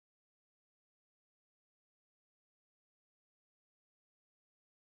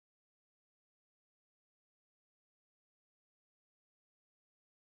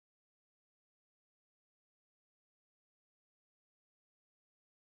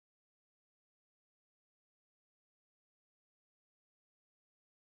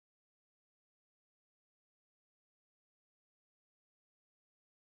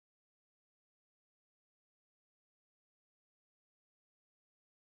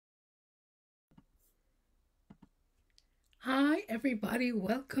Hi everybody,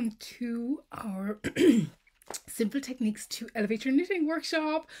 welcome to our Simple Techniques to Elevate Your Knitting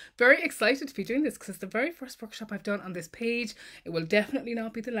workshop. Very excited to be doing this because it's the very first workshop I've done on this page. It will definitely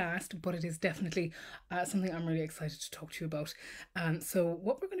not be the last, but it is definitely something I'm really excited to talk to you about. So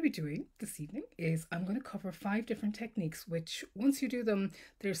what we're going to be doing this evening is I'm going to cover 5 different techniques, which once you do them,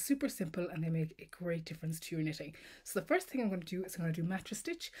 they're super simple and they make a great difference to your knitting. So the first thing I'm going to do is I'm going to do mattress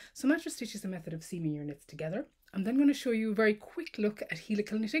stitch. So mattress stitch is a method of seaming your knits together. I'm then going to show you a very quick look at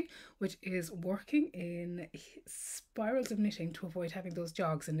helical knitting, which is working in spirals of knitting to avoid having those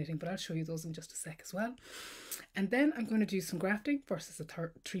jogs in knitting, but I'll show you those in just a sec as well. And then I'm going to do some grafting versus a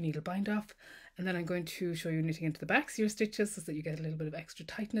 3-needle bind off. And then I'm going to show you knitting into the backs of your stitches so that you get a little bit of extra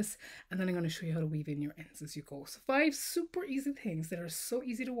tightness. And then I'm going to show you how to weave in your ends as you go. So 5 super easy things that are so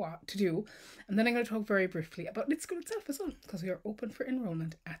easy to do. And then I'm going to talk very briefly about knit school itself as well, because we are open for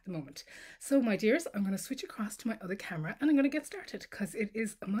enrollment at the moment. So my dears, I'm going to switch across to my other camera and I'm going to get started because it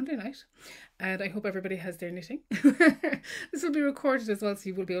is a Monday night and I hope everybody has their knitting. This will be recorded as well, so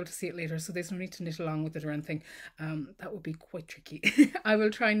you will be able to see it later, so there's no need to knit along with it or anything. That would be quite tricky. I will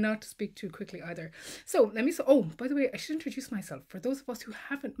try not to speak too quickly either. So oh, by the way, I should introduce myself. For those of us who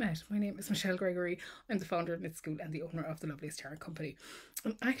haven't met, my name is Michelle Gregory. I'm the founder of Knit School and the owner of the loveliest yarn company.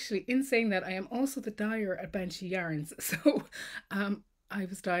 Actually, in saying that, I am also the dyer at Banshee Yarns. So I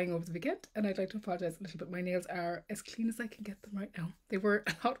was dyeing over the weekend and I'd like to apologise a little bit. My nails are as clean as I can get them right now. They were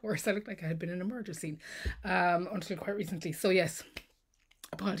a lot worse. I looked like I had been in a murder scene until quite recently. So yes,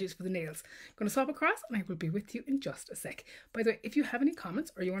 apologies for the nails. I'm going to swap across and I will be with you in just a sec. By the way, if you have any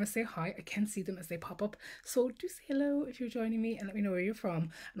comments or you want to say hi, I can see them as they pop up. So do say hello if you're joining me and let me know where you're from.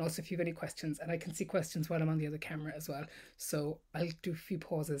 And also if you have any questions, and I can see questions while I'm on the other camera as well. So I'll do a few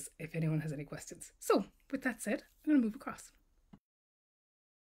pauses if anyone has any questions. So with that said, I'm going to move across.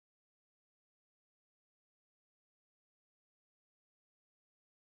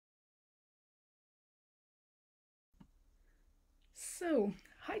 So,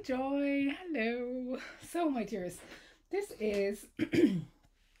 hi Joy, hello. So my dears, this is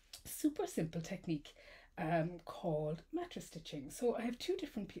super simple technique called mattress stitching. So I have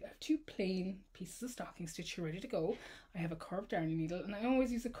two plain pieces of stocking stitch here ready to go. I have a curved darning needle, and I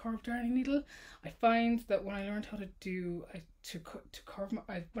always use a curved darning needle. I find that when I learned how to do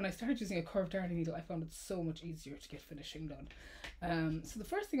when I started using a curved darning needle, I found it so much easier to get finishing done. So the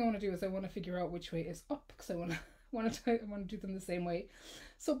first thing I want to do is I want to figure out which way is up, because I want to do them the same way.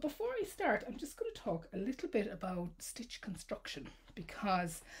 So before I start, I'm just going to talk a little bit about stitch construction,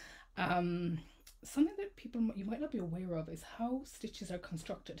 because something that you might not be aware of is how stitches are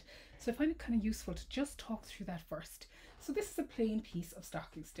constructed. So I find it kind of useful to just talk through that first. So this is a plain piece of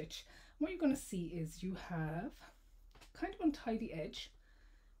stocking stitch. What you're going to see is you have kind of untidy edge,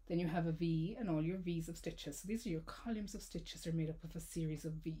 then you have a V and all your V's of stitches. So these are your columns of stitches. They're made up of a series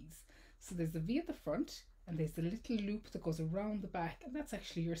of V's. So there's the V at the front, and there's the little loop that goes around the back, and that's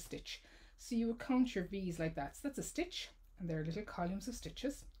actually your stitch. So you would count your V's like that. So that's a stitch, and there are little columns of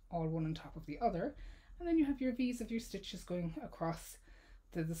stitches, all one on top of the other, and then you have your V's of your stitches going across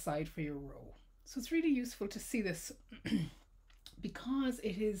to the side for your row. So it's really useful to see this because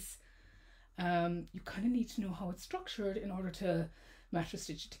it is you kind of need to know how it's structured in order to mattress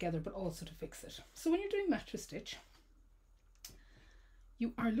stitch it together, but also to fix it. So when you're doing mattress stitch,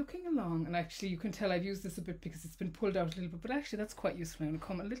 you are looking along, and actually you can tell I've used this a bit because it's been pulled out a little bit, but actually that's quite useful. I'm going to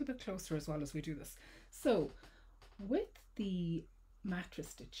come a little bit closer as well as we do this. So with the mattress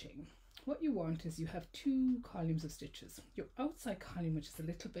stitching, what you want is you have 2 columns of stitches. Your outside column, which is a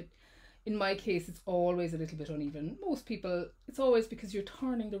little bit, in my case, it's always a little bit uneven. Most people, it's always because you're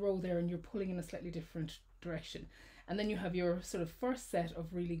turning the row there and you're pulling in a slightly different direction. And then you have your sort of first set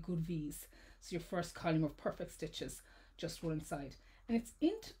of really good V's. So your first column of perfect stitches, just one side. And it's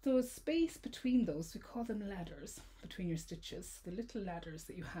into those space between those, we call them ladders, between your stitches, the little ladders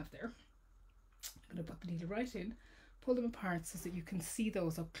that you have there. I'm going to put the needle right in, pull them apart so that you can see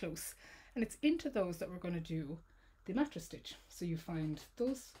those up close. And it's into those that we're going to do the mattress stitch. So you find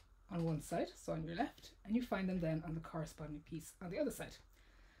those on one side, so on your left, and you find them then on the corresponding piece on the other side.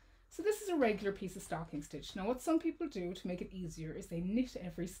 So this is a regular piece of stocking stitch. Now what some people do to make it easier is they knit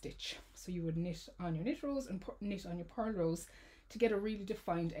every stitch. So you would knit on your knit rows and knit on your purl rows to get a really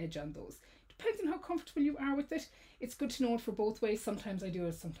defined edge on those. Depends on how comfortable you are with it. It's good to know it for both ways. Sometimes I do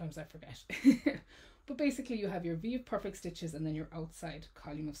it, sometimes I forget. But basically you have your V of perfect stitches and then your outside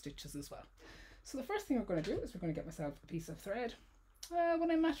column of stitches as well. So the first thing we're going to do is we're going to get myself a piece of thread. When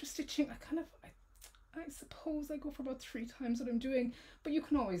I'm mattress stitching, I suppose I go for about 3 times what I'm doing, but you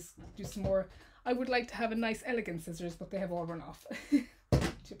can always do some more. I would like to have a nice elegant scissors, but they have all run off.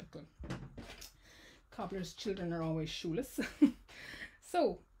 Typical. toddlers, children are always shoeless.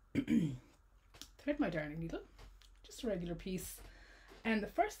 So thread my darning needle, just a regular piece. And the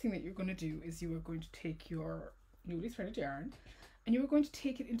first thing that you're going to do is you are going to take your newly threaded yarn and you are going to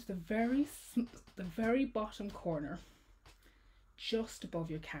take it into the very bottom corner, just above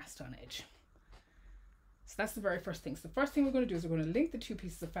your cast on edge. So that's the very first thing. So the first thing we're going to do is we're going to link the two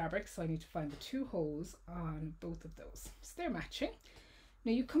pieces of fabric. So I need to find the two holes on both of those. So they're matching.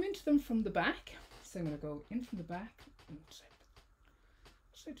 Now you come into them from the back. So I'm going to go in from the back. What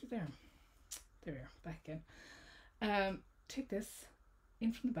should I do there? There we are, back again. Take this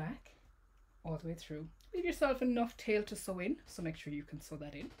in from the back, all the way through. Leave yourself enough tail to sew in, so make sure you can sew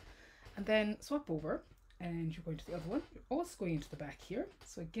that in. And then swap over, and you're going to the other one. You're also going into the back here.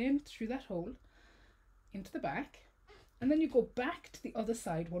 So again, through that hole, into the back. And then you go back to the other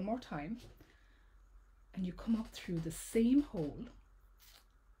side one more time, and you come up through the same hole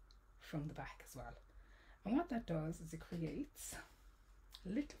from the back as well. And what that does is it creates a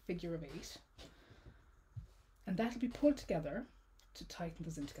little figure of 8, and that'll be pulled together to tighten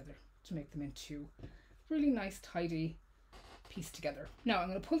those in together to make them into really nice tidy piece together. Now I'm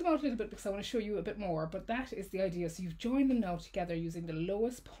going to pull them out a little bit because I want to show you a bit more, but that is the idea. So you've joined them now together using the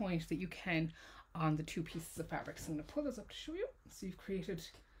lowest point that you can on the two pieces of fabric. So I'm going to pull those up to show you. So you've created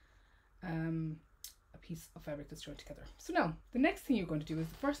a piece of fabric that's joined together. So now the next thing you're going to do is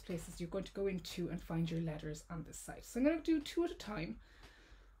the first place is you're going to go into and find your letters on this side. So I'm going to do 2 at a time.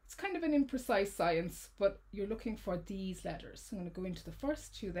 It's kind of an imprecise science, but you're looking for these letters. So I'm going to go into the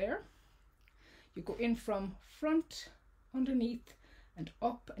first 2 there. You go in from front, underneath, and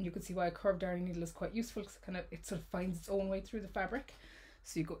up, and you can see why a curved darning needle is quite useful because it sort of finds its own way through the fabric.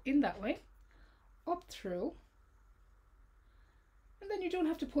 So you go in that way, up through, and then you don't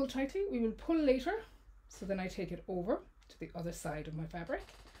have to pull tightly. We will pull later. So then I take it over to the other side of my fabric.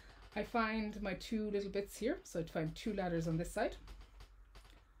 I find my 2 little bits here, so I'd find 2 ladders on this side.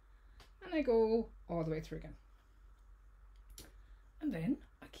 And I go all the way through again. And then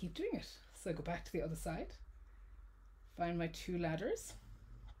I keep doing it. So I go back to the other side, find my 2 ladders,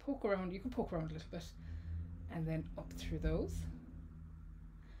 poke around, you can poke around a little bit, and then up through those,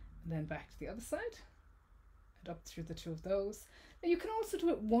 and then back to the other side, and up through the 2 of those. Now you can also do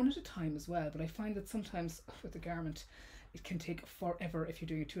it 1 at a time as well, but I find that sometimes with the garment, it can take forever if you're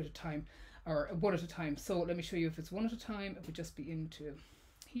doing it 2 at a time, or 1 at a time. So let me show you if it's 1 at a time, it would just be into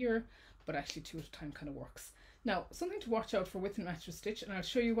here, but actually 2 at a time kind of works. Now, something to watch out for with a mattress stitch, and I'll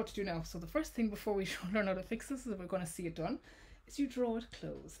show you what to do now. So the first thing before we learn how to fix this, is we're going to see it done, is you draw it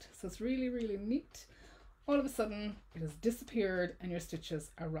closed. So it's really, really neat. All of a sudden, it has disappeared and your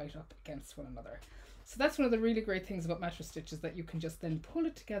stitches are right up against one another. So that's one of the really great things about mattress stitches, that you can just then pull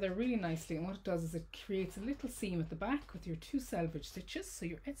it together really nicely. And what it does is it creates a little seam at the back with your 2 selvage stitches. So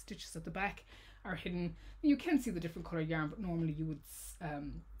your edge stitches at the back are hidden. You can see the different color yarn, but normally you would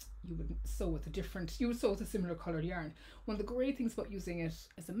sew with a similar colored yarn. One of the great things about using it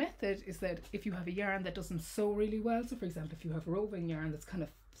as a method is that if you have a yarn that doesn't sew really well, so for example if you have roving yarn that's kind of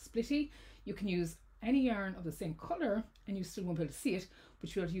splitty, you can use any yarn of the same color and you still won't be able to see it,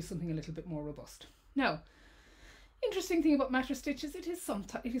 but you'll be able to use something a little bit more robust. Now, interesting thing about mattress stitches, it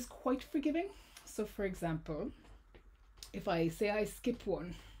is quite forgiving. So for example, if I say I skip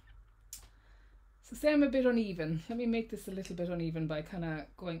one, so say I'm a bit uneven, let me make this a little bit uneven by kind of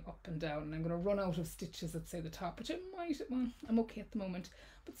going up and down, and I'm going to run out of stitches at say the top, which I might, well, I'm okay at the moment,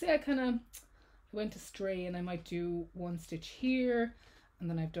 but say I went astray and I might do 1 stitch here, and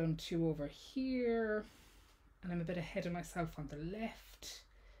then I've done 2 over here, and I'm a bit ahead of myself on the left.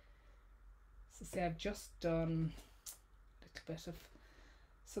 So say I've just done a little bit of,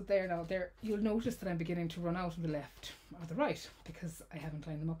 so there, you'll notice that I'm beginning to run out of the left or the right because I haven't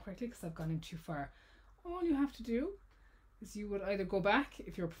lined them up correctly because I've gone in too far. All you have to do is you would either go back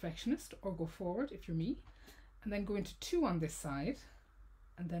if you're a perfectionist or go forward if you're me, and then go into 2 on this side,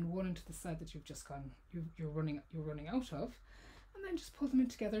 and then 1 into the side that you've just gone, you're running out of, and then just pull them in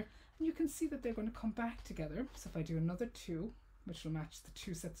together, and you can see that they're going to come back together. So if I do another 2, which will match the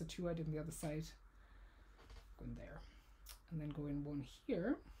 2 sets of 2 I did on the other side, go in there, and then go in 1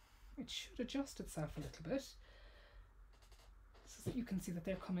 here, it should adjust itself a little bit so that you can see that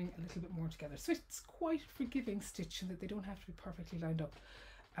they're coming a little bit more together. So it's quite a forgiving stitch, and that they don't have to be perfectly lined up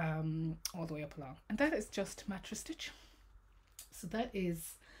all the way up along. And that is just mattress stitch. So that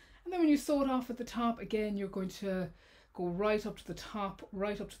is, and then when you sew it off at the top, again, you're going to go right up to the top,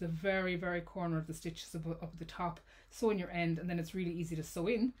 right up to the very, very corner of the stitches up at the top, sew in your end, and then it's really easy to sew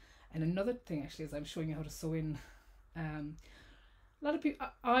in. And another thing actually is I'm showing you how to sew in. A lot of people,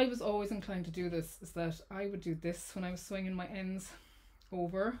 I was always inclined to do this, is that I would do this when I was sewing in my ends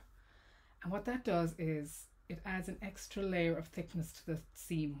over, And what that does is it adds an extra layer of thickness to the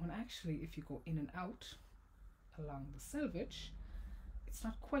seam, when actually if you go in and out along the selvage, it's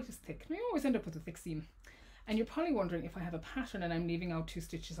not quite as thick. And I always end up with a thick seam. And you're probably wondering, if I have a pattern and I'm leaving out 2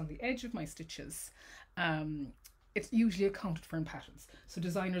 stitches on the edge of my stitches, it's usually accounted for in patterns. So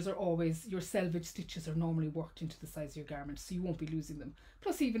designers are always, your selvage stitches are normally worked into the size of your garment, so you won't be losing them.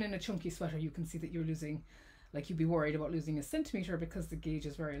 Plus, even in a chunky sweater, you can see that you're losing, like you'd be worried about losing a centimetre because the gauge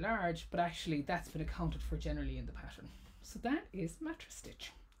is very large, but actually that's been accounted for generally in the pattern. So that is mattress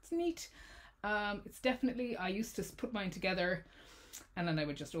stitch. It's neat. It's definitely, I used to put mine together and then I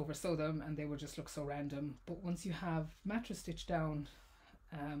would just over sew them and they would just look so random. But once you have mattress stitch down,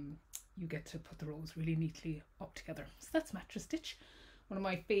 you get to put the rows really neatly up together. So that's mattress stitch. One of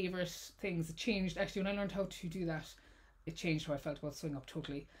my favourite things. It changed, actually, when I learned how to do that, it changed how I felt about sewing up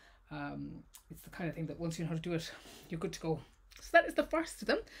totally. It's the kind of thing that once you know how to do it, you're good to go. So that is the first of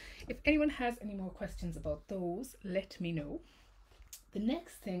them. If anyone has any more questions about those, let me know. The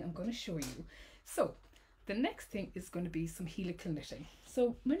next thing I'm going to show you. So the next thing is going to be some helical knitting.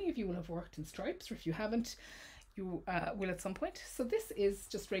 So many of you will have worked in stripes, or if you haven't, you will at some point. So this is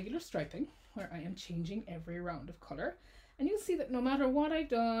just regular striping, where I am changing every round of colour. And you'll see that no matter what I've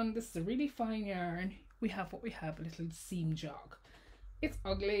done, this is a really fine yarn, we have what we have, a little seam jog. It's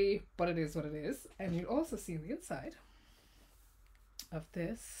ugly, but it is what it is. And you'll also see on the inside of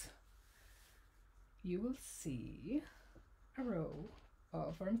this, you will see a row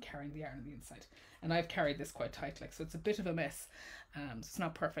of where I'm carrying the yarn on the inside. And I've carried this quite tight, like, so it's a bit of a mess. So it's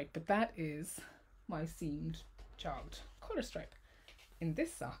not perfect, but that is my seamed jogged colour stripe. In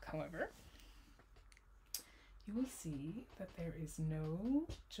this sock, however, you will see that there is no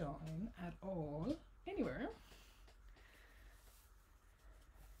join at all anywhere.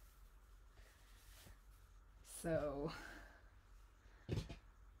 So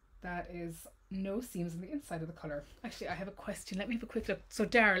that is no seams on the inside of the colour. Actually, I have a question. Let me have a quick look. So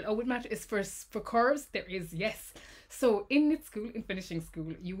Daryl, oh, with mattress is for curves? There is, yes. So in knit school, in finishing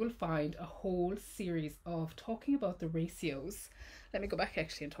school, you will find a whole series of talking about the ratios. Let me go back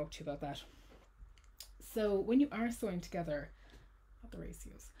actually and talk to you about that. So when you are sewing together, not the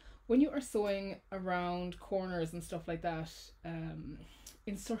ratios, when you are sewing around corners and stuff like that,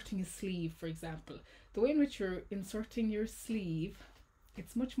 inserting a sleeve, for example, the way in which you're inserting your sleeve,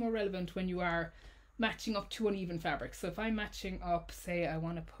 it's much more relevant when you are matching up to uneven fabric. So if I'm matching up, say I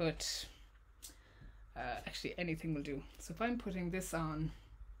want to put, actually anything will do. So if I'm putting this on,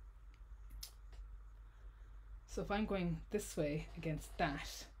 so if I'm going this way against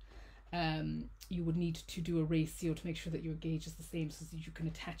that, you would need to do a ratio to make sure that your gauge is the same so that you can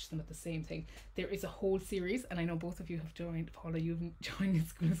attach them at the same thing. There is a whole series, and I know both of you have joined, Paula, you've joined in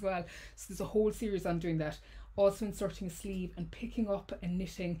school as well. So there's a whole series on doing that. Also inserting a sleeve and picking up and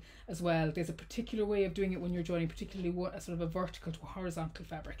knitting as well. There's a particular way of doing it when you're joining, particularly a sort of a vertical to a horizontal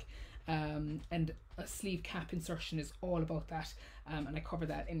fabric. And a sleeve cap insertion is all about that, and I cover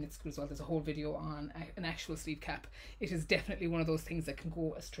that in knit school as well. There's a whole video on an actual sleeve cap. It is definitely one of those things that can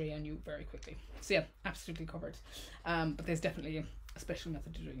go astray on you very quickly. So yeah, absolutely covered. But there's definitely a special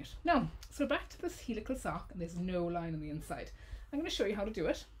method to doing it. Now, so back to this helical sock, and there's no line on the inside. I'm going to show you how to do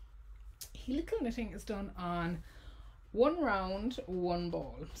it. Helical knitting is done on 1 round, 1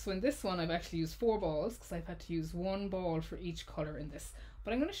 ball. So in this one, I've actually used 4 balls because I've had to use 1 ball for each colour in this.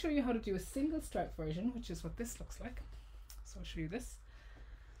 But I'm going to show you how to do a single stripe version, which is what this looks like. So I'll show you this.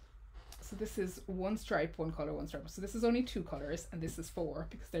 So this is 1 stripe, 1 colour, 1 stripe. So this is only 2 colours, and this is 4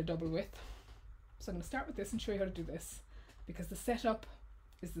 because they're double width. So I'm going to start with this and show you how to do this, because the setup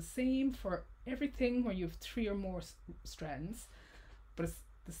is the same for everything where you have 3 or more strands, but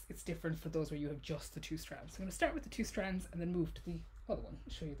it's different for those where you have just the 2 strands. So I'm going to start with the 2 strands and then move to the other one.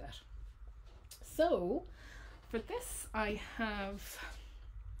 I'll show you that. So for this I have,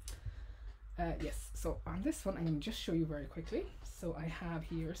 yes, so on this one I'm going to just show you very quickly. So I have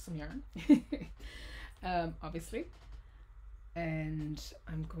here some yarn, obviously, and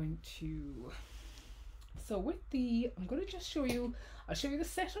I'm going to, so with I'm going to just show you, I'll show you the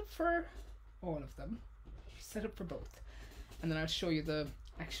setup for all of them, setup for both, and then I'll show you the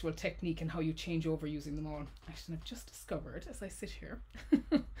actual technique and how you change over using them all. Actually, I've just discovered as I sit here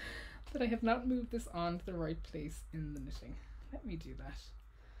that I have not moved this on to the right place in the knitting. Let me do that.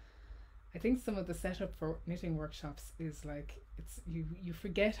 I think some of the setup for knitting workshops is like, it's you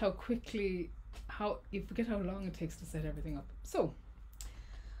forget how quickly, you forget how long it takes to set everything up. So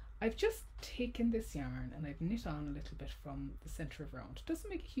I've just taken this yarn and I've knit on a little bit from the center of round. It doesn't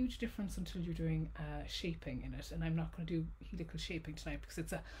make a huge difference until you're doing shaping in it, and I'm not going to do helical shaping tonight because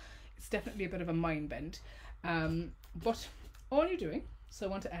it's definitely a bit of a mind bend. But all you're doing So I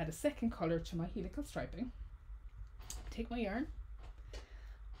want to add a second colour to my helical striping. Take my yarn,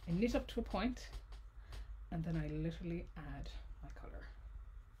 I knit up to a point, and then I literally add my colour.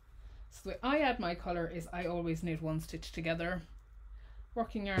 So the way I add my colour is I always knit one stitch together,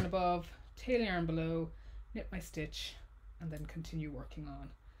 working yarn above, tail yarn below, knit my stitch, and then continue working on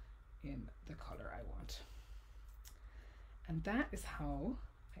in the colour I want. And that is how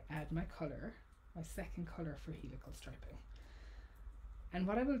I add my colour, my second colour for helical striping. And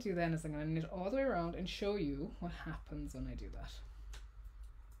what I will do then is I'm going to knit all the way around and show you what happens when I do that.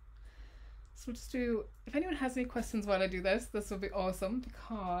 So we'll just do, if anyone has any questions while I do this will be awesome,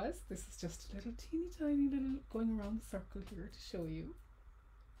 because this is just a little teeny tiny little going around the circle here to show you.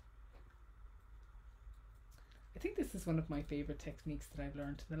 I think this is one of my favorite techniques that I've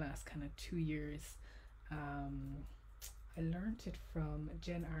learned in the last kind of 2 years. I learned it from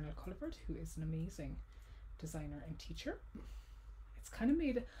Jen Arnold Culliford, who is an amazing designer and teacher. It's kind of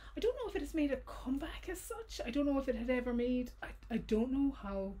made, I don't know if it has made a comeback as such. I don't know if it had ever made, I don't know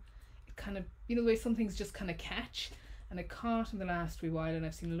how it kind of, you know, the way some things just kind of catch, and it caught in the last wee while, and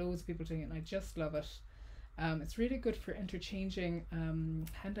I've seen loads of people doing it, and I just love it. It's really good for interchanging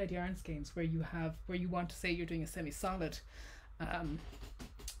hand-dyed yarn skeins where you want to say you're doing a semi-solid.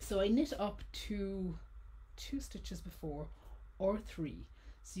 So I knit up to 2 stitches before, or 3.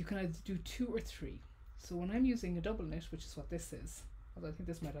 So you can either do 2 or 3. So when I'm using a double knit, which is what this is, although I think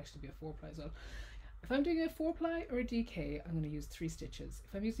this might actually be a 4-ply as well. If I'm doing a 4-ply or a DK, I'm going to use 3 stitches.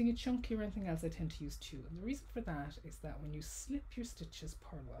 If I'm using a chunky or anything else, I tend to use 2. And the reason for that is that when you slip your stitches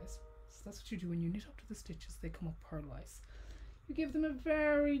purlwise, so that's what you do when you knit up to the stitches, they come up purlwise. You give them a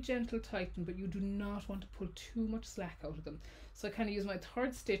very gentle tighten, but you do not want to pull too much slack out of them. So I kind of use my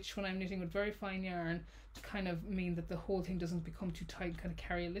 3rd stitch when I'm knitting with very fine yarn to kind of mean that the whole thing doesn't become too tight, kind of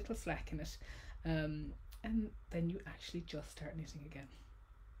carry a little slack in it. And then you actually just start knitting again.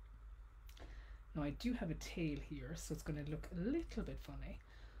 Now I do have a tail here, so it's going to look a little bit funny,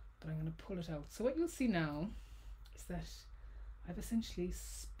 but I'm going to pull it out. So what you'll see now is that I've essentially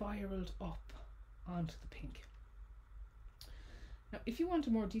spiraled up onto the pink. Now if you want a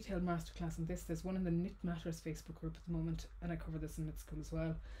more detailed masterclass on this, there's one in the Knit Mattress Facebook group at the moment, and I cover this in Knit School as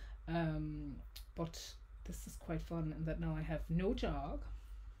well. But this is quite fun in that now I have no jog,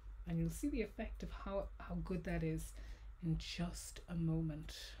 and you'll see the effect of how good that is in just a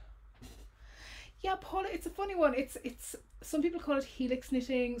moment. Yeah, Paula, it's a funny one. It's some people call it helix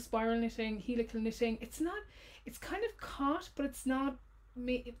knitting, spiral knitting, helical knitting. It's not, it's kind of caught, but it's not,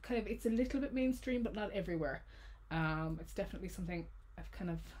 it's a little bit mainstream, but not everywhere. It's definitely something I've kind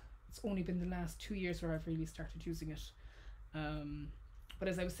of, it's only been the last 2 years where I've really started using it. But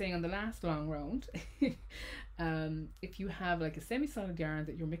as I was saying on the last long round, if you have like a semi-solid yarn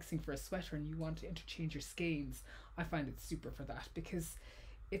that you're mixing for a sweater and you want to interchange your skeins, I find it super for that, because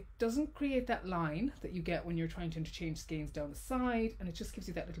it doesn't create that line that you get when you're trying to interchange skeins down the side, and it just gives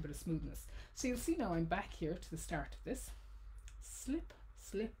you that little bit of smoothness. So you'll see now I'm back here to the start of this. Slip,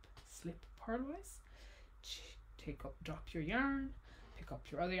 slip, slip purlwise. Take up, drop your yarn, pick up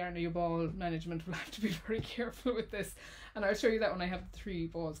your other yarn. Now your ball management will have to be very careful with this, and I'll show you that when I have the 3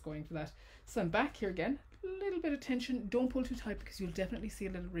 balls going for that. So I'm back here again, a little bit of tension, don't pull too tight because you'll definitely see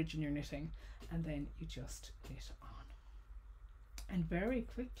a little ridge in your knitting, and then you just knit on. And very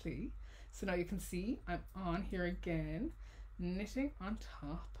quickly, so now you can see I'm on here again, knitting on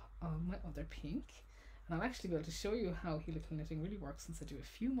top of my other pink, and I'll actually be able to show you how helical knitting really works once I do a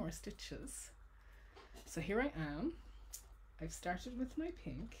few more stitches. So here I am, I've started with my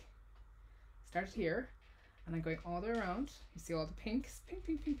pink, started here, and I'm going all the way around. You see all the pinks, pink,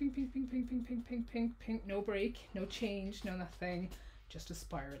 pink, pink, pink, pink, pink, pink, pink, pink, pink, pink, pink, no break, no change, no nothing, just a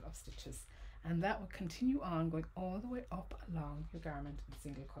spiral of stitches. And that will continue on, going all the way up along your garment in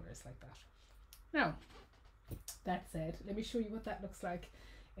single colours like that. Now, that said, let me show you what that looks like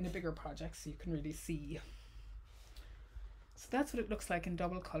in a bigger project so you can really see. So that's what it looks like in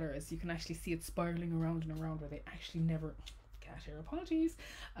double colours. You can actually see it spiralling around and around where they actually never, cat hair, apologies.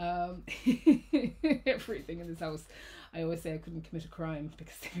 Everything in this house. I always say I couldn't commit a crime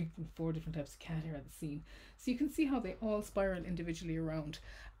because there are 4 different types of cat hair at the scene. So you can see how they all spiral individually around.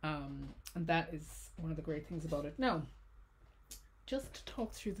 And that is one of the great things about it. Now, just to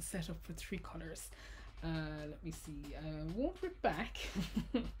talk through the setup for 3 colours. Let me see. I won't rip back.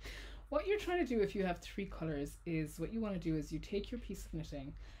 What you're trying to do if you have 3 colours is, what you want to do is you take your piece of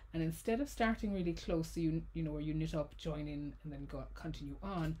knitting, and instead of starting really close, so you know where you knit up, join in, and then continue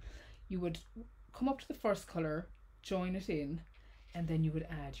on, you would come up to the first colour, join it in, and then you would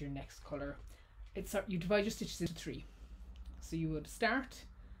add your next colour. You divide your stitches into 3. So you would start,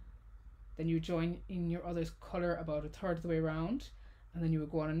 then you join in your other colour about 1/3 of the way around, and then you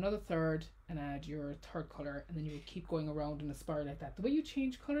would go on another third and add your third color, and then you would keep going around in a spiral like that. The way you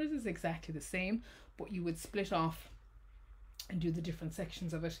change colors is exactly the same, but you would split off and do the different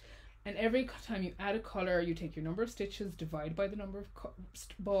sections of it. And every time you add a color, you take your number of stitches, divide by the number of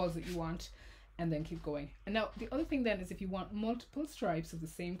balls that you want, and then keep going. And now the other thing then is, if you want multiple stripes of the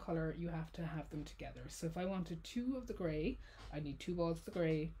same color, you have to have them together. So if I wanted 2 of the gray, I need 2 balls of the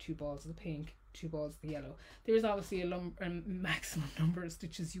gray, 2 balls of the pink, 2 balls of the yellow. There's obviously a maximum number of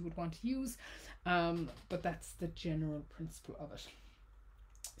stitches you would want to use, but that's the general principle of it.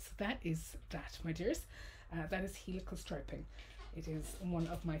 So that is that, my dears. That is helical striping. It is one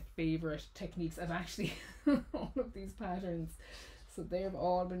of my favorite techniques. I've actually all of these patterns, so they've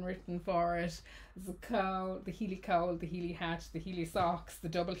all been written for it. The cowl, the helical, the heli hat, the heli socks, the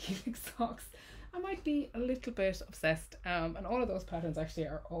double helix socks. I might be a little bit obsessed, and all of those patterns actually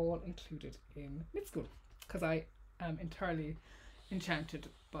are all included in knit school, because I am entirely enchanted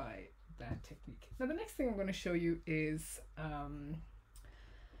by that technique. Now the next thing I'm going to show you is I'm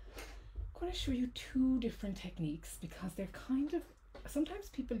going to show you 2 different techniques, because they're kind of, sometimes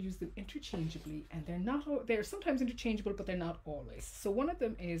people use them interchangeably, and they're sometimes interchangeable, but they're not always. So one of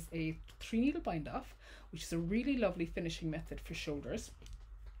them is a 3 needle bind off, which is a really lovely finishing method for shoulders.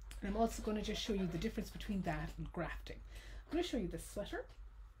 And I'm also going to just show you the difference between that and grafting. I'm going to show you this sweater.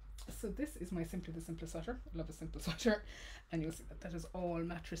 So this is my Simply the Simple sweater. I love a simple sweater, and you'll see that that is all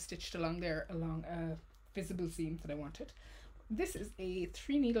mattress stitched along there, along a visible seam that I wanted. This is a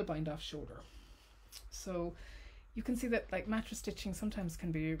 3 needle bind off shoulder. So you can see that like mattress stitching sometimes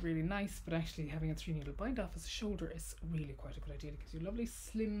can be really nice, but actually having a 3 needle bind off as a shoulder is really quite a good idea. It gives you a lovely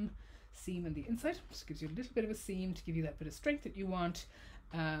slim seam on the inside, just gives you a little bit of a seam to give you that bit of strength that you want,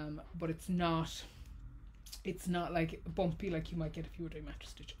 but it's not like bumpy like you might get if you were doing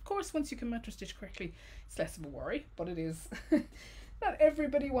mattress stitch. Of course, once you can mattress stitch correctly, it's less of a worry, but it is not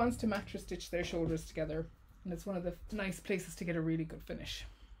everybody wants to mattress stitch their shoulders together, and it's one of the nice places to get a really good finish.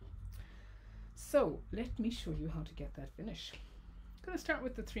 So let me show you how to get that finish. I'm going to start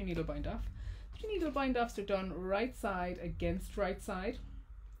with the 3 needle bind off. 3 needle bind offs are done right side against right side,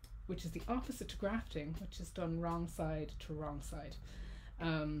 which is the opposite to grafting, which is done wrong side to wrong side.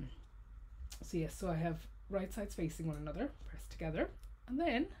 So yes, so I have right sides facing one another, pressed together, and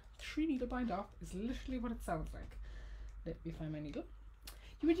then 3 needle bind off is literally what it sounds like. Let me find my needle.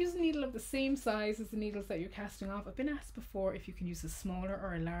 You would use a needle of the same size as the needles that you're casting off. I've been asked before if you can use a smaller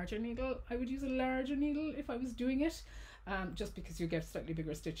or a larger needle. I would use a larger needle if I was doing it, just because you get slightly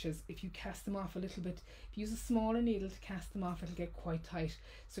bigger stitches. If you cast them off a little bit, if you use a smaller needle to cast them off, it'll get quite tight.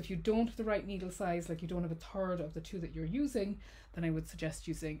 So if you don't have the right needle size, like you don't have a third of the 2 that you're using, then I would suggest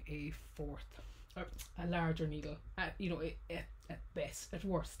using a 4th, or a larger needle, at best, at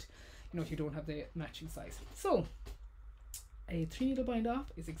worst, if you don't have the matching size. So a 3 needle bind off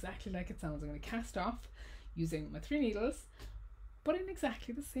is exactly like it sounds. I'm going to cast off using my 3 needles, but in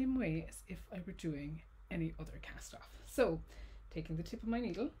exactly the same way as if I were doing any other cast off. So taking the tip of my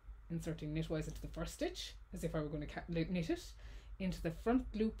needle, inserting knitwise into the first stitch as if I were going to knit it, into the front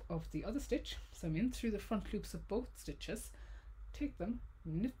loop of the other stitch. So I'm in through the front loops of both stitches, take them,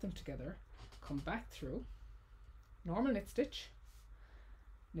 knit them together, come back through, normal knit stitch,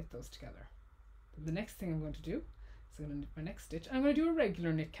 knit those together. Then the next thing I'm going to do, so I'm going to knit my next stitch. I'm going to do a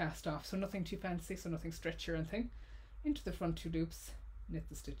regular knit cast off, so nothing too fancy, so nothing stretchy or anything. Into the front 2 loops, knit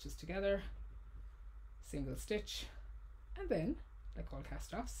the stitches together, single stitch, and then, like all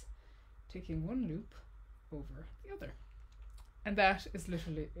cast offs, taking one loop over the other. And that is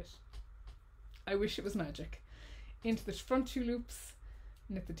literally it. I wish it was magic. Into the front 2 loops,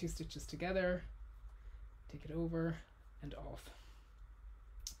 knit the 2 stitches together, take it over and off.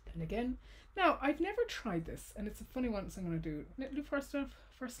 And again, now I've never tried this, and it's a funny one, so I'm going to do knit loop first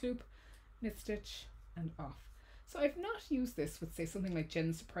loop, knit stitch and off. So I've not used this with, say, something like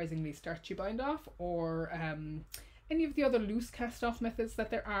Jen's surprisingly starchy bind off, or any of the other loose cast off methods that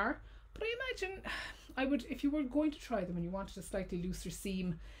there are, but I imagine I would, if you were going to try them and you wanted a slightly looser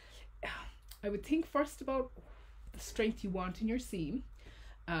seam, I would think first about the strength you want in your seam,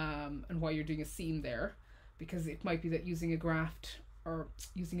 and why you're doing a seam there, because it might be that using a graft or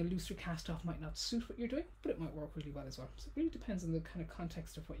using a looser cast off might not suit what you're doing, but it might work really well as well. So it really depends on the kind of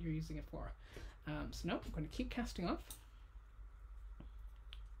context of what you're using it for. So now I'm going to keep casting off.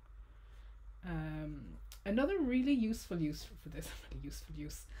 Another really useful use for this,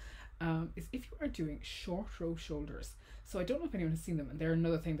 is if you are doing short row shoulders. So I don't know if anyone has seen them, and they're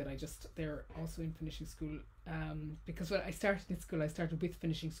another thing that they're also in finishing school, because when I started in school, I started with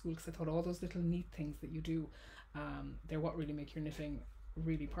finishing school because I thought all those little neat things that you do, they're what really make your knitting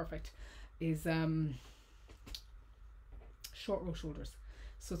really perfect. Is short row shoulders.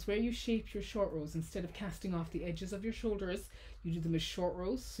 So it's where you shape your short rows. Instead of casting off the edges of your shoulders, you do them as short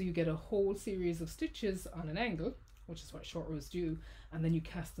rows, so you get a whole series of stitches on an angle, which is what short rows do, and then you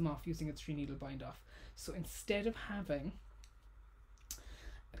cast them off using a 3 needle bind off. So instead of having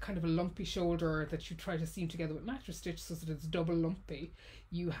a kind of a lumpy shoulder that you try to seam together with mattress stitch so that it's double lumpy,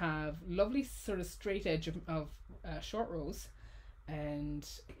 you have lovely sort of straight edge of short rows, and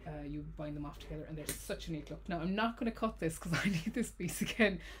you bind them off together, and there's such a neat look. Now I'm not going to cut this because I need this piece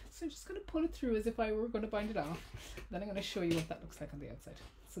again, so I'm just going to pull it through as if I were going to bind it off. Then I'm going to show you what that looks like on the outside.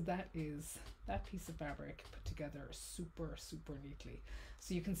 So that is that piece of fabric put together super neatly.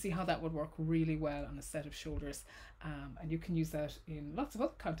 So you can see how that would work really well on a set of shoulders, and you can use that in lots of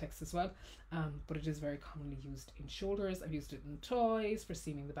other contexts as well, but it is very commonly used in shoulders. I've used it in toys for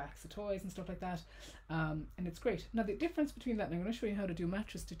seaming the backs of toys and stuff like that, and it's great. Now the difference between that, and I'm going to show you how to do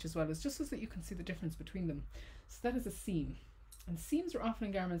mattress stitch as well, is just so that you can see the difference between them. So that is a seam, and seams are often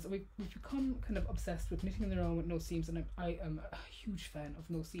in garments, and we've become kind of obsessed with knitting in their own with no seams, and I am a huge fan of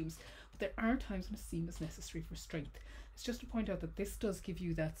no seams, but there are times when a seam is necessary for strength. It's just to point out that this does give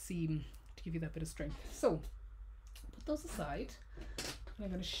you that seam to give you that bit of strength. So put those aside, and I'm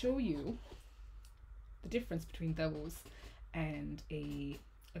going to show you the difference between those and a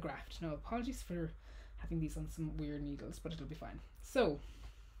graft. Now apologies for having these on some weird needles, but it'll be fine. So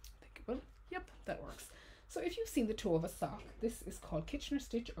think about it. Yep, that works. So if you've seen the toe of a sock, this is called Kitchener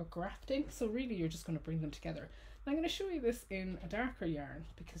stitch or grafting. So really you're just going to bring them together. I'm going to show you this in a darker yarn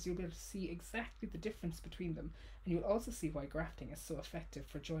because you'll be able to see exactly the difference between them, and you'll also see why grafting is so effective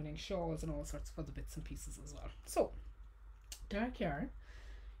for joining shawls and all sorts of other bits and pieces as well. So dark yarn,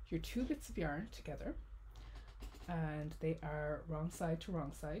 your 2 bits of yarn together, and they are wrong side to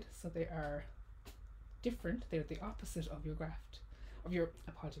wrong side, so they are different. They're the opposite of your graft, of your,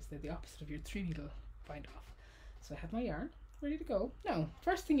 apologies, they're the opposite of your 3 needle bind off. So I have my yarn ready to go. Now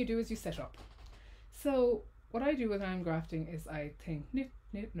first thing you do is you set up. So what I do when I'm grafting is I think knit,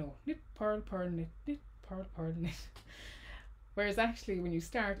 purl, knit, purl, knit. Whereas actually when you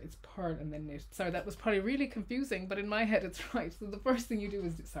start, it's purl and then knit. Sorry, that was probably really confusing, but in my head it's right. So the first thing you do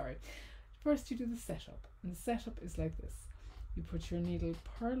is, first you do the setup. And the setup is like this. You put your needle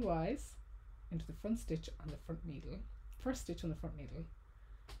purlwise into the front stitch on the front needle, first stitch on the front needle,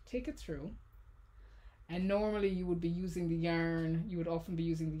 take it through. And normally you would be using the yarn, you would often be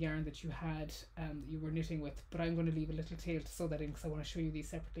using the yarn that you had, that you were knitting with, but I'm going to leave a little tail to sew that in because I want to show you these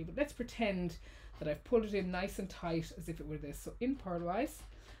separately. But let's pretend that I've pulled it in nice and tight as if it were this. So in purlwise,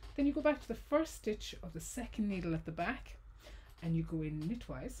 then you go back to the first stitch of the second needle at the back, and you go in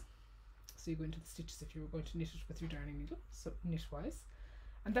knitwise. So you go into the stitches if you were going to knit it with your darning needle, so knitwise,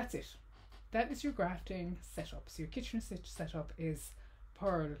 and that's it. That is your grafting setup. So your Kitchener stitch setup is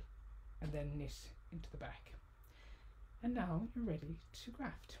purl and then knit into the back, and now you're ready to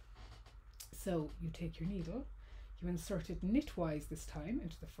graft. So you take your needle, you insert it knitwise this time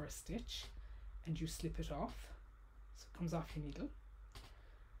into the first stitch, and you slip it off so it comes off your needle.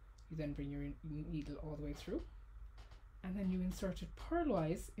 You then bring your needle all the way through, and then you insert it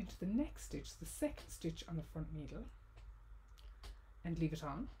purlwise into the next stitch, the second stitch on the front needle, and leave it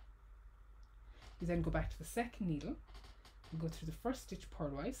on. You then go back to the second needle and go through the first stitch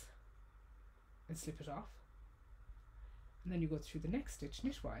purlwise and slip it off, and then you go through the next stitch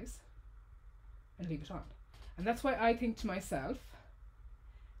knitwise and leave it on. And that's why I think to myself,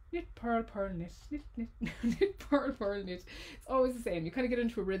 knit, purl, knit, knit, knit, knit, purl, knit. It's always the same. You kind of get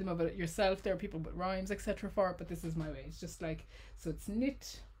into a rhythm of it yourself. There are people with rhymes, etc. for it, but this is my way. It's just like, so it's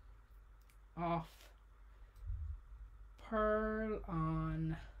knit, off, purl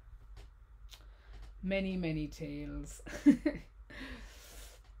on, many tails.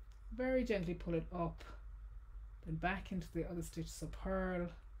 Very gently pull it up, then back into the other stitch, so purl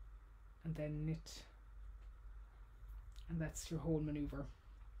and then knit, and that's your whole maneuver.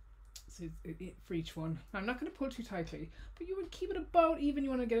 So it for each one. Now, I'm not going to pull too tightly, but you would keep it about even. You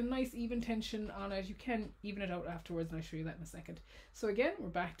want to get a nice even tension on it. You can even it out afterwards, and I'll show you that in a second. So again, we're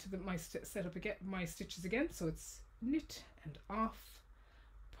back to my setup again, my stitches again. So it's knit and off,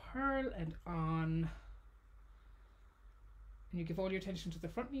 purl and on. And you give all your attention to the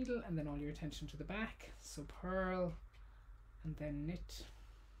front needle and then all your attention to the back. So purl and then knit.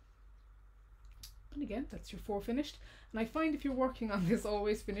 And again, that's your 4 finished. And I find if you're working on this,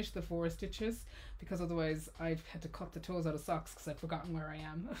 always finish the 4 stitches, because otherwise I've had to cut the toes out of socks because I've forgotten where I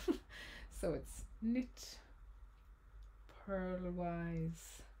am. So it's knit,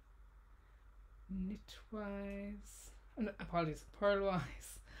 purlwise, knitwise, oh, no, apologies,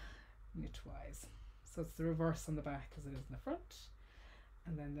 purlwise, knitwise. So it's the reverse on the back as it is in the front,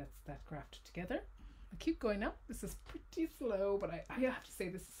 and then that's that grafted together. I keep going now. This is pretty slow, but I have to say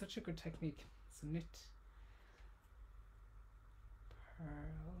this is such a good technique. So knit,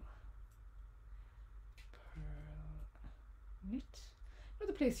 purl, purl, knit.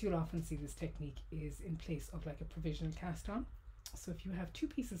 Another place you'll often see this technique is in place of like a provisional cast on. So if you have two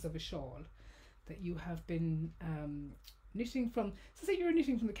pieces of a shawl that you have been knitting from, so say you're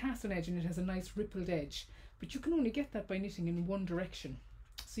knitting from the cast on edge and it has a nice rippled edge, but you can only get that by knitting in one direction.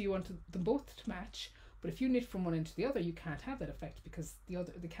 So you want them both to match, but if you knit from one end to the other, you can't have that effect because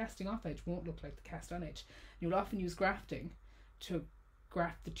the casting off edge won't look like the cast on edge. You'll often use grafting to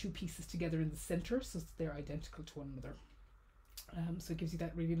graft the two pieces together in the center so they're identical to one another. So it gives you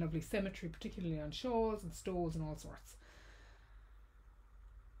that really lovely symmetry, particularly on shawls and stoles and all sorts.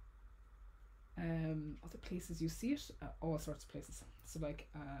 Other places you see it, all sorts of places. So like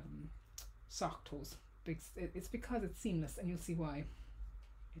sock toes. It's because it's seamless, and you'll see why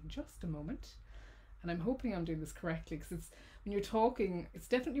in just a moment. And I'm hoping I'm doing this correctly, because it's when you're talking, it's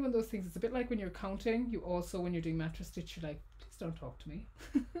definitely one of those things. It's a bit like when you're counting. You also, when you're doing mattress stitch, you're like, please don't talk to me.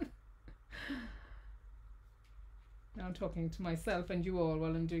 Now I'm talking to myself and you all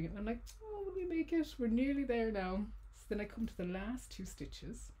while I'm doing it, and I'm like, oh, will we make it? We're nearly there now. So then I come to the last two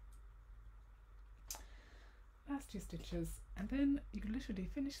stitches. Last two stitches, and then you literally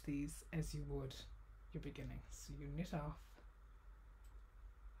finish these as you would your beginning. So you knit off,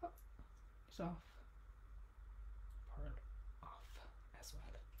 knit off, purl off as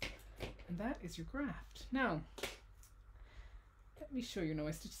well, and that is your graft. Now let me show you. Now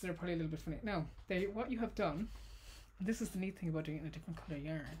my stitches are probably a little bit funny. Now there, what you have done, and this is the neat thing about doing it in a different color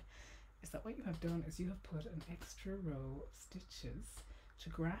yarn, is that what you have done is you have put an extra row of stitches to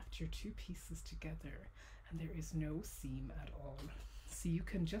graft your two pieces together, and there is no seam at all. So you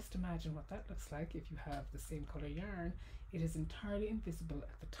can just imagine what that looks like if you have the same color yarn. It is entirely invisible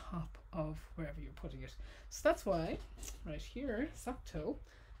at the top of wherever you're putting it. So that's why right here, sock toe,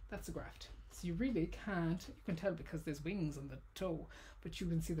 that's a graft. So you really can't, you can tell because there's wings on the toe, but you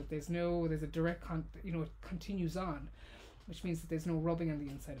can see that there's a direct, it continues on, which means that there's no rubbing on the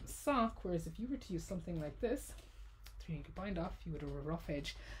inside of a sock. Whereas if you were to use something like this, 3-needle bind off, you would have a rough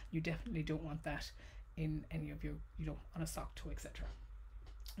edge. You definitely don't want that in any of your, on a sock toe, etc.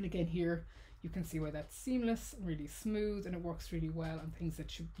 And again here, you can see why that's seamless, really smooth, and it works really well on things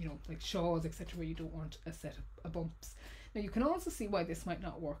that you like shawls, etc., where you don't want a set of bumps. Now you can also see why this might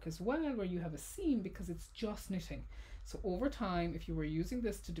not work as well where you have a seam, because it's just knitting. So over time, if you were using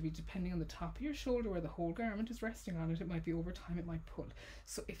this to be depending on the top of your shoulder where the whole garment is resting on it, it might be over time, it might pull.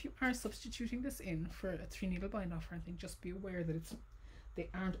 So if you are substituting this in for a 3-needle bind off or anything, just be aware that they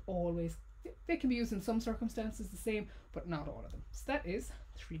aren't always, they can be used in some circumstances the same, but not all of them. So that is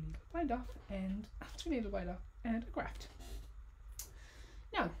 3-needle bind off and 3-needle bind off and a graft.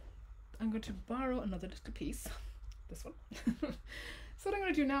 Now I'm going to borrow another little piece, this one. So what I'm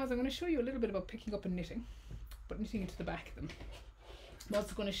going to do now is I'm going to show you a little bit about picking up and knitting, but knitting into the back of them. I'm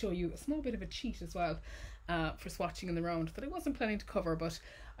also going to show you a small bit of a cheat as well for swatching in the round that I wasn't planning to cover, but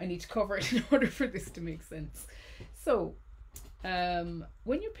I need to cover it in order for this to make sense. So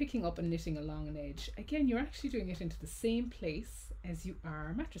when you're picking up and knitting along an edge, again, you're actually doing it into the same place as you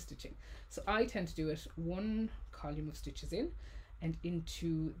are mattress stitching. So I tend to do it one column of stitches in and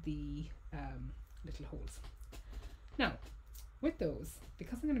into the little holes. Now with those,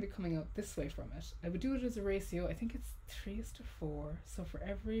 because I'm going to be coming out this way from it, I would do it as a ratio. I think it's 3:4. So for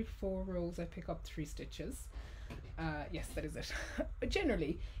every 4 rows I pick up 3 stitches. Yes, that is it. But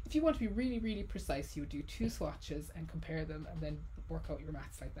generally, if you want to be really, really precise, you would do 2 swatches and compare them and then work out your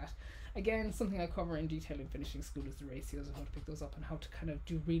maths like that. Again, something I cover in detail in finishing school is the ratios and how to pick those up and how to kind of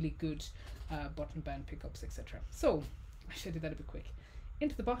do really good button band pickups, etc. So I should do that a bit quick.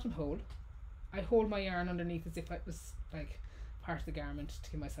 Into the bottom hole, I hold my yarn underneath as if it was like part of the garment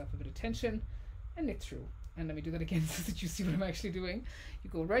to give myself a bit of tension and knit through. And let me do that again so that you see what I'm actually doing. You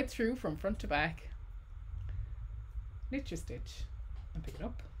go right through from front to back, knit your stitch and pick it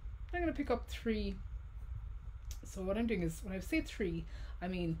up. I'm going to pick up 3. So what I'm doing is, when I say 3, I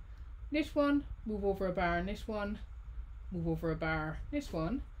mean knit 1, move over a bar, knit 1, move over a bar, knit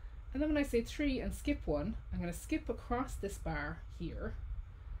 1, and then when I say 3 and skip 1, I'm going to skip across this bar here,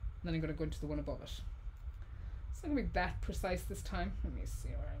 and then I'm going to go into the one above it. It's not going to be that precise this time. Let me see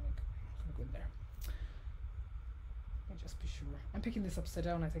where I'm going to go in there. Let me just be sure. I'm picking this upside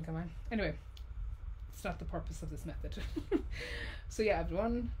down, I think, am I? Anyway, it's not the purpose of this method. So yeah, I have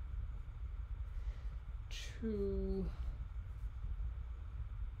 1, 2,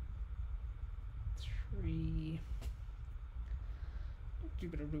 3. Do a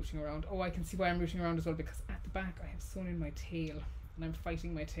bit of rooting around. Oh, I can see why I'm rooting around as well, because at the back I have sewn in my tail and I'm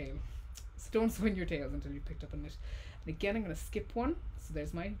fighting my tail. So don't sew in your tails until you've picked up a knit. And again, I'm going to skip one. So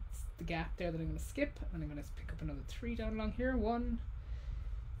there's the gap there that I'm going to skip, and I'm going to pick up another 3 down along here. 1,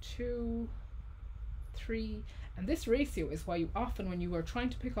 2, 3. And this ratio is why you often, when you are trying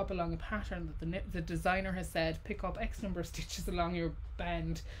to pick up along a pattern that the designer has said pick up X number of stitches along your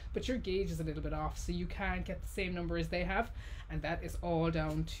band, but your gauge is a little bit off, so you can't get the same number as they have, and that is all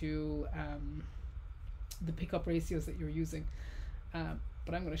down to the pickup ratios that you're using.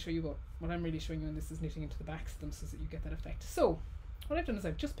 But I'm going to show you what I'm really showing you on this is knitting into the backs of them so that you get that effect. So what I've done is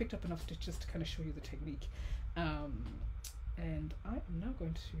I've just picked up enough stitches to kind of show you the technique, and I am now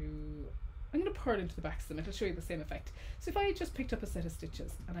going to purl into the backs of them. It'll show you the same effect. So if I just picked up a set of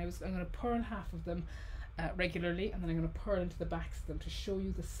stitches and I'm going to purl half of them regularly, and then I'm going to purl into the backs of them to show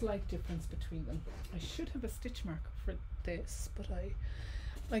you the slight difference between them. I should have a stitch marker for this, but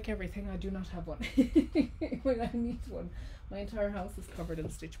like everything, I do not have one. When I need one. My entire house is covered in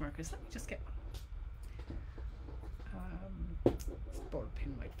stitch markers. Let me just get one. This ball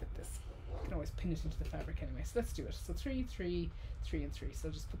pin might fit this. You can always pin it into the fabric anyway. So let's do it. So 3, 3, 3 and 3. So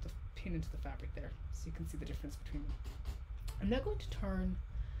I'll just put the pin into the fabric there so you can see the difference between them. I'm now going to turn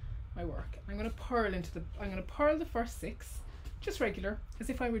my work. I'm going to purl the first 6, just regular, as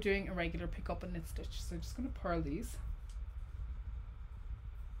if I were doing a regular pick up and knit stitch. So I'm just going to purl these.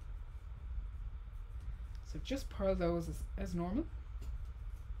 So just purl those as normal.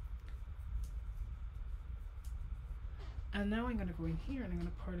 And now I'm going to go in here and I'm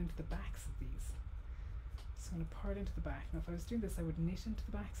going to purl into the backs of these. So I'm going to purl into the back. Now if I was doing this, I would knit into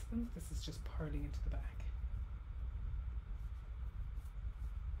the backs of them. This is just purling into the back.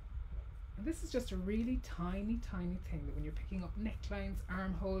 And this is just a really tiny, tiny thing that when you're picking up necklines,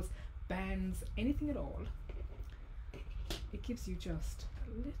 armholes, bands, anything at all, it gives you just a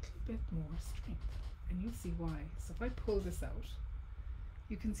little bit more strength. And you'll see why. So if I pull this out,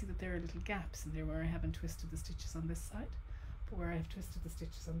 you can see that there are little gaps in there where I haven't twisted the stitches on this side, but where I have twisted the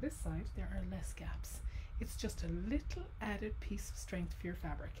stitches on this side, there are less gaps. It's just a little added piece of strength for your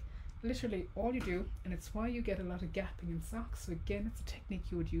fabric. Literally all you do, and it's why you get a lot of gapping in socks. So again, it's a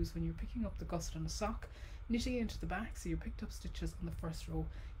technique you would use when you're picking up the gusset on a sock, knitting it into the back so you picked up stitches on the first row,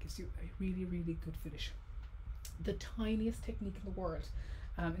 gives you a really, really good finish. The tiniest technique in the world.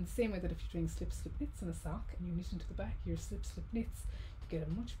 In the same way that if you're doing slip knits in a sock and you knit into the back your slip knits, you get a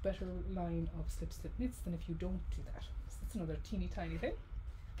much better line of slip knits than if you don't do that. So that's another teeny tiny thing.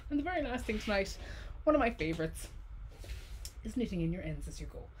 And the very last thing tonight, one of my favorites, is knitting in your ends as you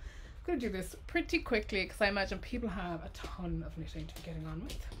go. I'm going to do this pretty quickly because I imagine people have a ton of knitting to be getting on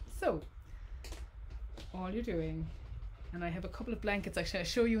with. So all you're doing, and I have a couple of blankets actually, I'll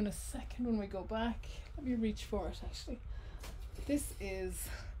show you in a second when we go back. Let me reach for it actually. This is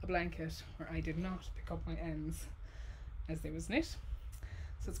a blanket where I did not pick up my ends as they was knit.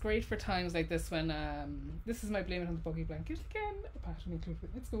 So it's great for times like this when, this is my Blame It on the Buggy blanket, again, a pattern included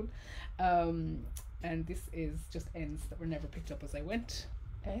with Knit School. And this is just ends that were never picked up as I went.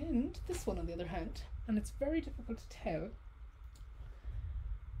 And this one on the other hand, and it's very difficult to tell. Let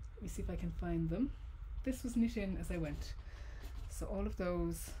me see if I can find them. This was knit in as I went. So all of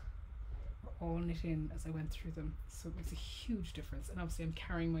those all knit in as I went through them, so it makes a huge difference. And obviously I'm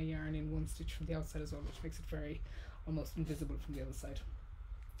carrying my yarn in one stitch from the outside as well, which makes it very almost invisible from the other side.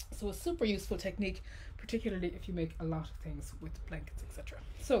 So a super useful technique, particularly if you make a lot of things with blankets, etc.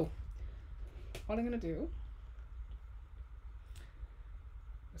 So all I'm going to do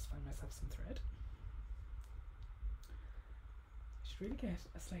is find myself some thread. I should really get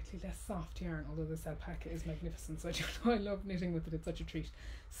a slightly less soft yarn, although this alpaca is magnificent, so I do know I love knitting with it, it's such a treat.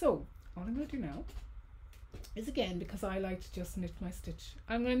 So all I'm going to do now is, again, because I like to just knit my stitch,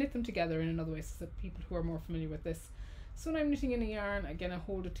 I'm going to knit them together in another way so that people who are more familiar with this, so when I'm knitting in a yarn, again I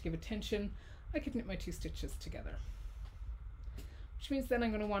hold it to give it tension, I could knit my 2 stitches together. Which means then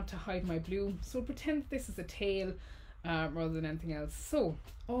I'm going to want to hide my blue, so pretend this is a tail rather than anything else. So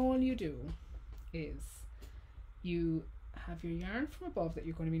all you do is you have your yarn from above that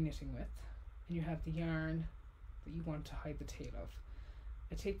you're going to be knitting with, and you have the yarn that you want to hide the tail of.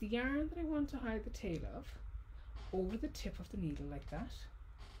 I take the yarn that I want to hide the tail of over the tip of the needle like that.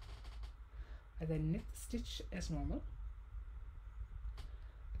 I then knit the stitch as normal.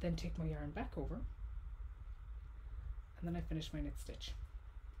 I then take my yarn back over, and then I finish my knit stitch.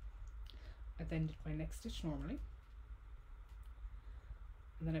 I then knit my next stitch normally,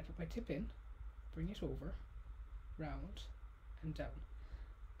 and then I put my tip in, bring it over, round and down,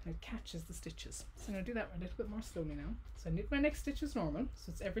 and it catches the stitches. So I'm going to do that a little bit more slowly now. So I knit my next stitch as normal,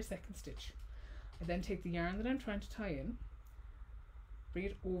 so it's every second stitch. I then take the yarn that I'm trying to tie in, bring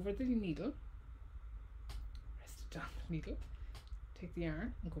it over the needle, rest it down the needle, take the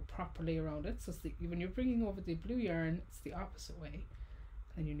yarn and go properly around it. So when you're bringing over the blue yarn, it's the opposite way.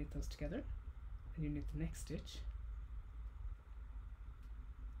 And you knit those together. And you knit the next stitch.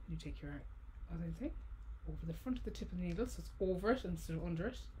 You take your other thing over the front of the tip of the needle, so it's over it instead of under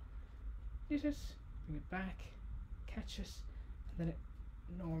it. Knit it, bring it back, catch it, and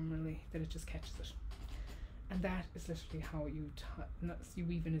then it just catches it. And that is literally how you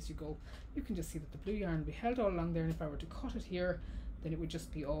weave in as you go. You can just see that the blue yarn will be held all along there, and if I were to cut it here, then it would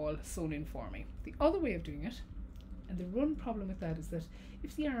just be all sewn in for me. The other way of doing it, and the one problem with that, is that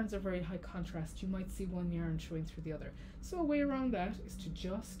if the yarns are very high contrast, you might see one yarn showing through the other. So a way around that is to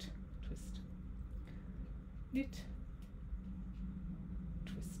just twist, knit,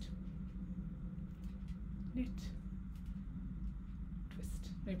 twist, knit, twist.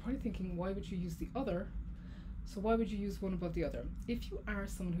 Now you're probably thinking, why would you use the other? So why would you use one above the other? If you are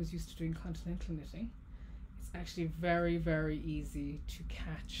someone who's used to doing continental knitting, it's actually very, very easy to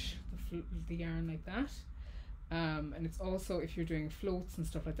catch the yarn like that. And it's also, if you're doing floats and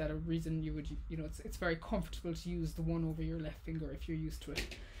stuff like that, a reason you would, it's very comfortable to use the one over your left finger if you're used to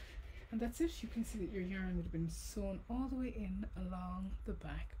it. And that's it. You can see that your yarn would have been sewn all the way in along the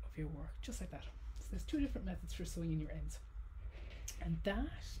back of your work, just like that. So there's two different methods for sewing in your ends. And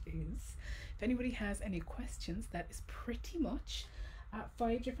that is, if anybody has any questions, that is pretty much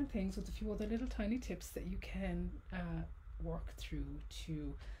 5 different things with a few other little tiny tips that you can work through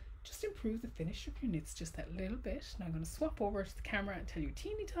to just improve the finish of your knits just that little bit. Now I'm going to swap over to the camera and tell you a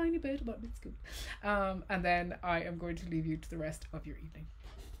teeny tiny bit about Knit School, and then I am going to leave you to the rest of your evening.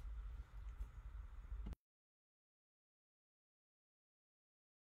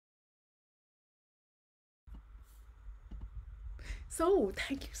 So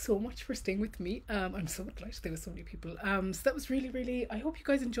thank you so much for staying with me. I'm so delighted there were so many people. So that was really, I hope you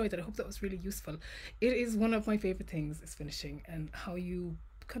guys enjoyed that. I hope that was really useful. It is one of my favorite things, is finishing, and how you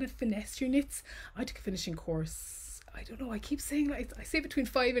kind of finesse your knits. I took a finishing course, I don't know, I keep saying, like, I say between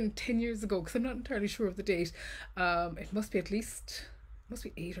 5 and 10 years ago, because I'm not entirely sure of the date. It must be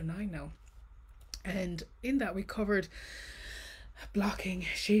 8 or 9 now. And in that we covered blocking,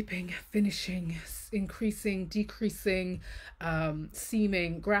 shaping, finishing, increasing, decreasing,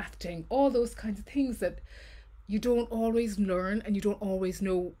 seaming, grafting, all those kinds of things that you don't always learn, and you don't always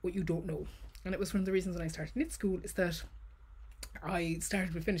know what you don't know. And it was one of the reasons when I started Knit School, is that I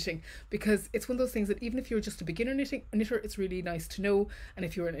started with finishing, because it's one of those things that even if you're just a beginner knitter, it's really nice to know. And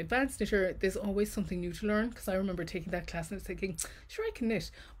if you're an advanced knitter, there's always something new to learn. Because I remember taking that class and I was thinking, sure, I can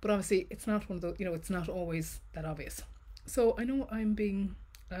knit, but obviously it's not one of those, it's not always that obvious. So I know I'm being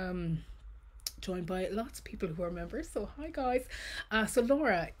joined by lots of people who are members, so hi guys. So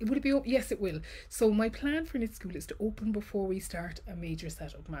Laura, would it be open? Yes, it will. So my plan for Knit School is to open before we start a major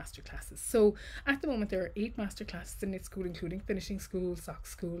set of master classes. So at the moment there are 8 master classes in Knit School, including finishing school, sock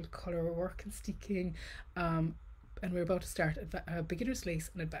school, colour work and steeking, and we're about to start beginner's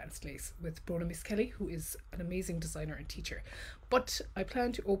lace and advanced lace with Brona Miss Kelly, who is an amazing designer and teacher. But I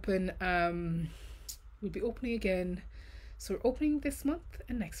plan to open, we'll be opening again. So we're opening this month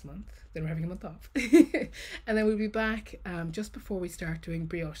and next month, then we're having a month off. And then we'll be back just before we start doing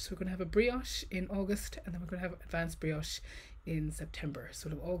brioche. So we're going to have a brioche in August, and then we're going to have advanced brioche in September. So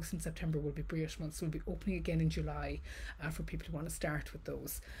August and September will be brioche months. So we'll be opening again in July for people who want to start with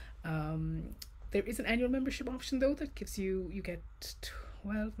those. There is an annual membership option though that gives you get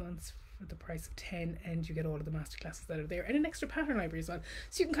 12 months for the price of 10, and you get all of the masterclasses that are there, and an extra pattern library as well.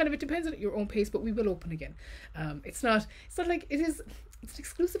 So you can kind of, it depends on your own pace, but we will open again. It's not like it's an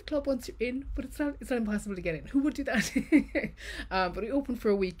exclusive club once you're in, but it's not impossible to get in. Who would do that? But we open for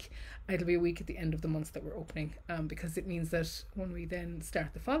a week. It'll be a week at the end of the month that we're opening, because it means that when we then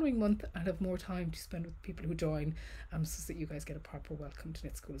start the following month, I'll have more time to spend with people who join, so that you guys get a proper welcome to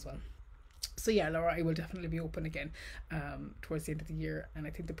Knit School as well. So yeah, Laura, I will definitely be open again towards the end of the year, and I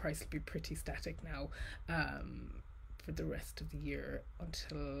think the price will be pretty static now for the rest of the year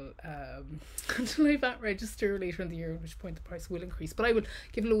until I VAT register later in the year, at which point the price will increase. But I will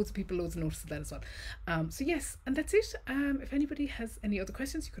give loads of people loads of notice of that as well. So yes, and that's it. If anybody has any other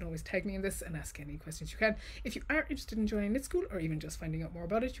questions, you can always tag me in this and ask any questions you can. If you are interested in joining Knit School, or even just finding out more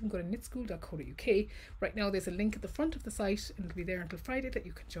about it, you can go to knitschool.co.uk. Right now there's a link at the front of the site, and it'll be there until Friday, that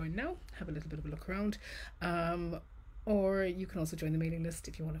you can join now, have a little bit of a look around, or you can also join the mailing list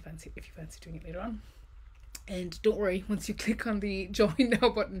if you fancy doing it later on. And don't worry, once you click on the join now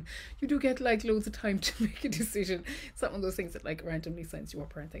button, you do get like loads of time to make a decision. It's not one of those things that like randomly signs you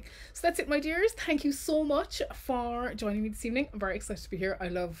up or anything. So that's it, my dears. Thank you so much for joining me this evening. I'm very excited to be here. I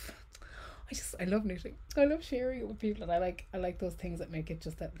love I love knitting. I love sharing it with people, and I like those things that make it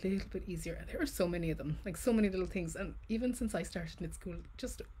just that little bit easier. And there are so many of them, like so many little things. And even since I started knit school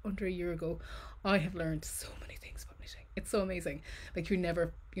just under a year ago, I have learned so many things about knitting. It's so amazing. Like you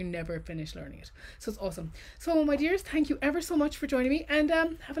never finish learning it. So it's awesome. So my dears, thank you ever so much for joining me, and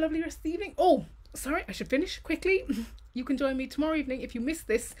have a lovely rest of the evening. Oh, sorry, I should finish quickly. You can join me tomorrow evening. If you missed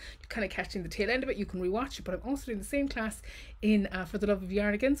this, you're kind of catching the tail end of it, you can rewatch it. But I'm also doing the same class in For the Love of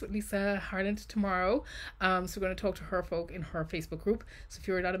Yarnigans with Lisa Harland tomorrow. So we're going to talk to her folk in her Facebook group. So if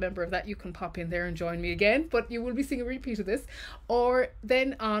you're not a member of that, you can pop in there and join me again. But you will be seeing a repeat of this. Or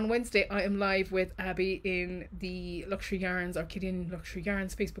then on Wednesday, I am live with Abby in the Luxury Yarns, Arcadian Luxury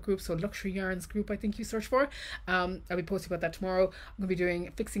Yarns Facebook group. So Luxury Yarns group, I think you search for. I'll be posting about that tomorrow. I'm going to be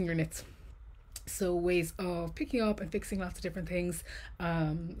doing fixing your knits. So ways of picking up and fixing lots of different things.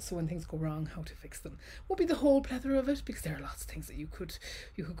 So when things go wrong, how to fix them. Won't be the whole plethora of it, because there are lots of things that you could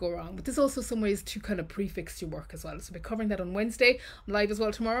go wrong. But there's also some ways to kind of prefix your work as well. So we'll be covering that on Wednesday. I'm live as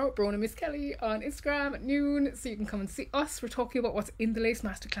well tomorrow, Brona Miss Kelly on Instagram at noon. So you can come and see us. We're talking about what's in the lace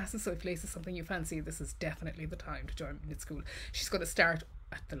masterclasses. So if lace is something you fancy, this is definitely the time to join knit school. She's going to start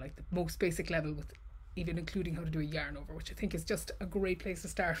at the most basic level, with even including how to do a yarn over, which I think is just a great place to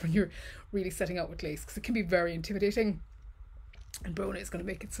start when you're really setting out with lace, because it can be very intimidating, and Brona is going to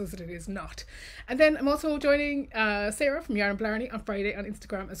make it so that it is not. And then I'm also joining Sarah from Yarn Blarney on Friday on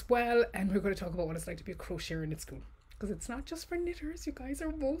Instagram as well, and we're going to talk about what it's like to be a crocheter in knit school, because it's not just for knitters. You guys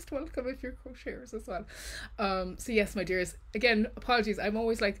are most welcome if you're crocheters as well. So yes, my dears, again, apologies, I'm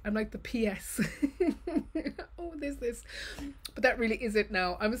like the PS. Oh, there's this, but that really is it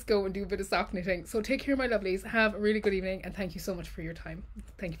now. I must go and do a bit of sock knitting. So take care, my lovelies, have a really good evening, and thank you so much for your time.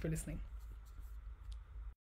 Thank you for listening.